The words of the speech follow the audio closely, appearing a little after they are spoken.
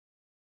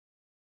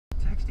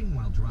Texting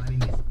while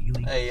driving is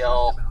illegal. Hey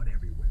y'all. About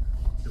everywhere.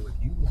 So if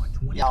you want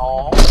 20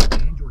 Y'all.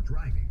 and you're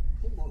driving,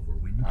 pull over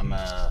when you I'm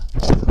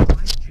The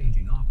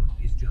life-changing offer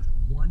is just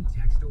one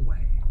text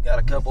away. got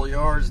a couple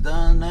yards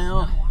done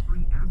now.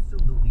 Offering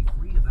absolutely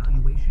free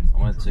evaluations.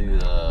 I went to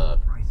the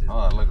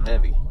oh, it looked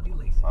heavy.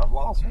 I've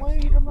lost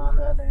weight. I'm not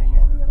that dang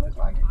heavy. I look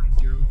like it.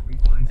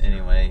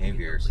 Anyway, here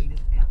yours.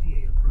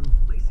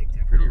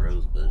 Pretty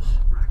rose bush.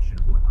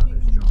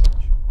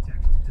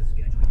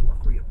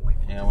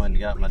 Yeah, I went and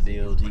got my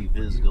DOT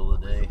physical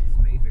today.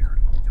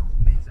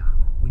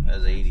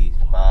 That's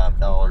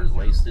 $85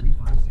 wasted.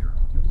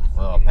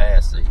 Well, I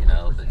passed it, you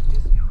know, but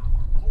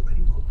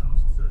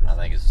I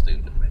think it's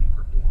stupid.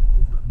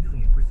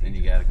 Then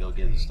you gotta go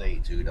give the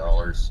state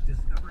 $2.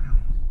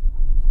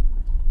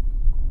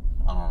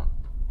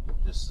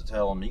 Just to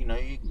tell them, you know,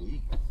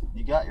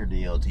 you got your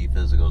DOT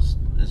physicals.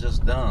 It's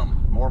just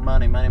dumb. More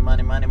money, money,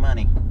 money, money,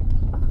 money.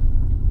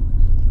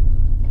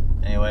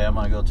 Anyway, I'm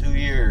gonna go 2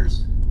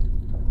 years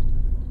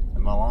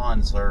in my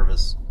lawn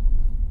service.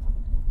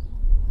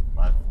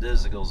 My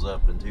physical's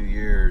up in 2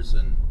 years,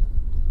 and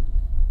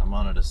I'm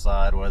gonna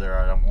decide whether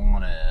I don't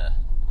want to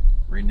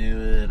renew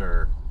it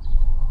or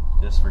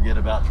just forget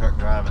about truck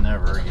driving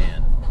ever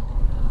again.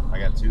 I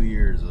got 2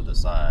 years to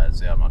decide,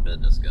 see how my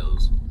business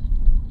goes.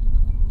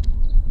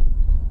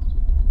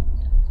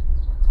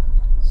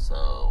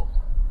 So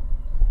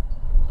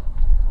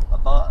I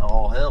thought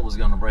all hell was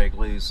gonna break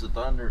loose. The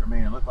thunder, I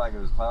mean, it looked like it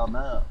was clouding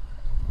up,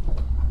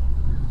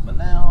 but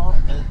now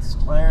it's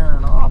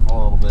clearing off a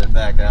little bit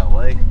back that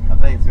way. I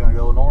think it's gonna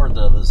go north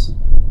of us.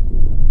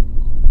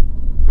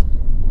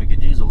 We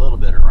could use a little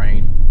bit of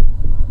rain.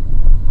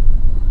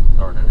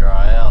 Starting to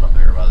dry out up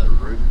there by the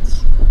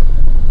roots.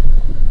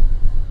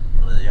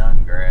 The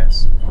young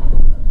grass.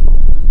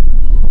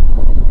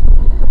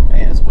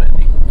 Man, it's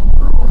windy.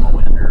 Roll my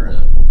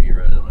winter be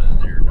right up in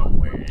there, don't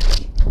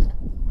wish.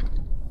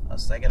 I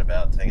was thinking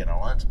about taking a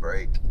lunch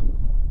break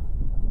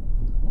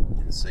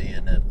and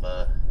seeing if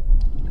it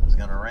was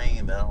gonna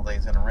rain, but I don't think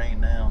it's gonna rain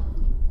now.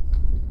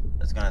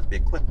 It's gonna have to be a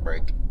quick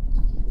break.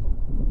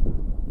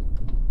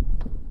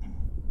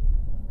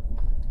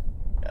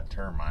 Got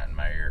termite in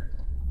my ear.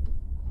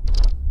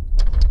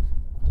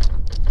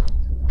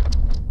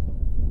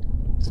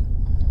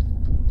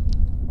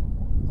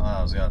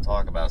 I was gonna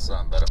talk about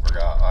something, but I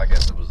forgot. I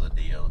guess it was a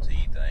DOT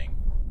thing.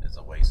 It's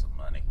a waste of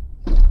money.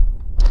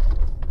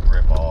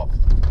 Rip off.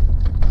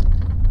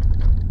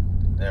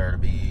 There to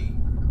be.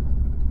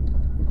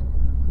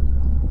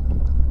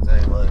 Tell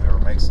you what, whoever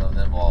makes some of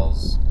them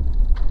laws,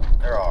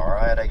 they're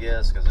alright, I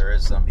guess, because there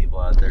is some people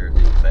out there who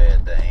do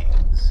bad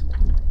things.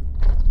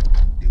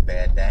 Do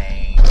bad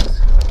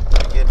things.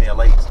 Give me a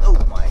late. Oh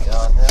my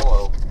God!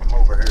 Hello, I'm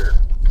over here.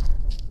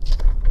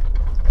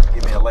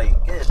 Give me a late.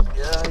 Good.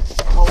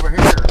 I'm over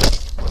here.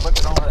 Quit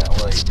looking over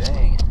that way.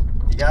 Dang it.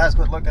 You guys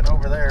quit looking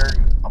over there.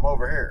 I'm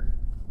over here.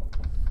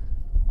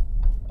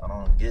 I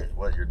don't get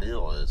what your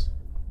deal is.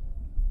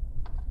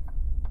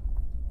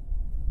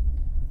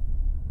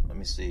 Let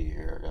me see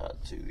here. I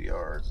got 2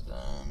 yards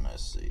done.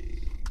 Let's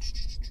see.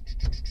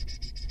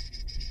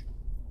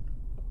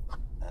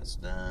 That's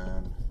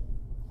done.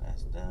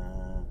 That's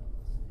done.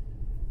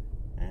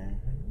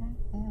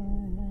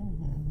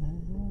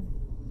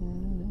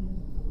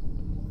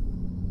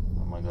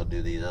 I'm gonna go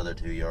do these other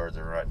 2 yards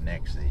that are right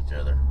next to each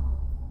other.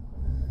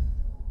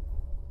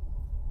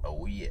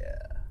 Oh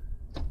yeah.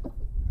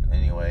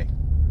 Anyway,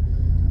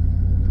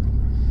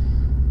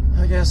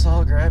 I guess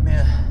I'll grab me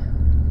a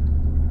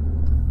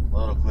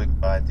little quick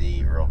bite to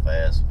eat real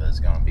fast, but it's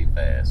gonna be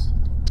fast.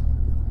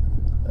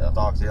 I'll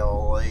talk to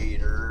y'all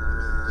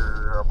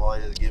later. I'll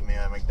probably just give me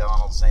a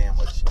McDonald's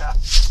sandwich.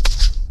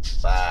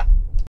 Bye.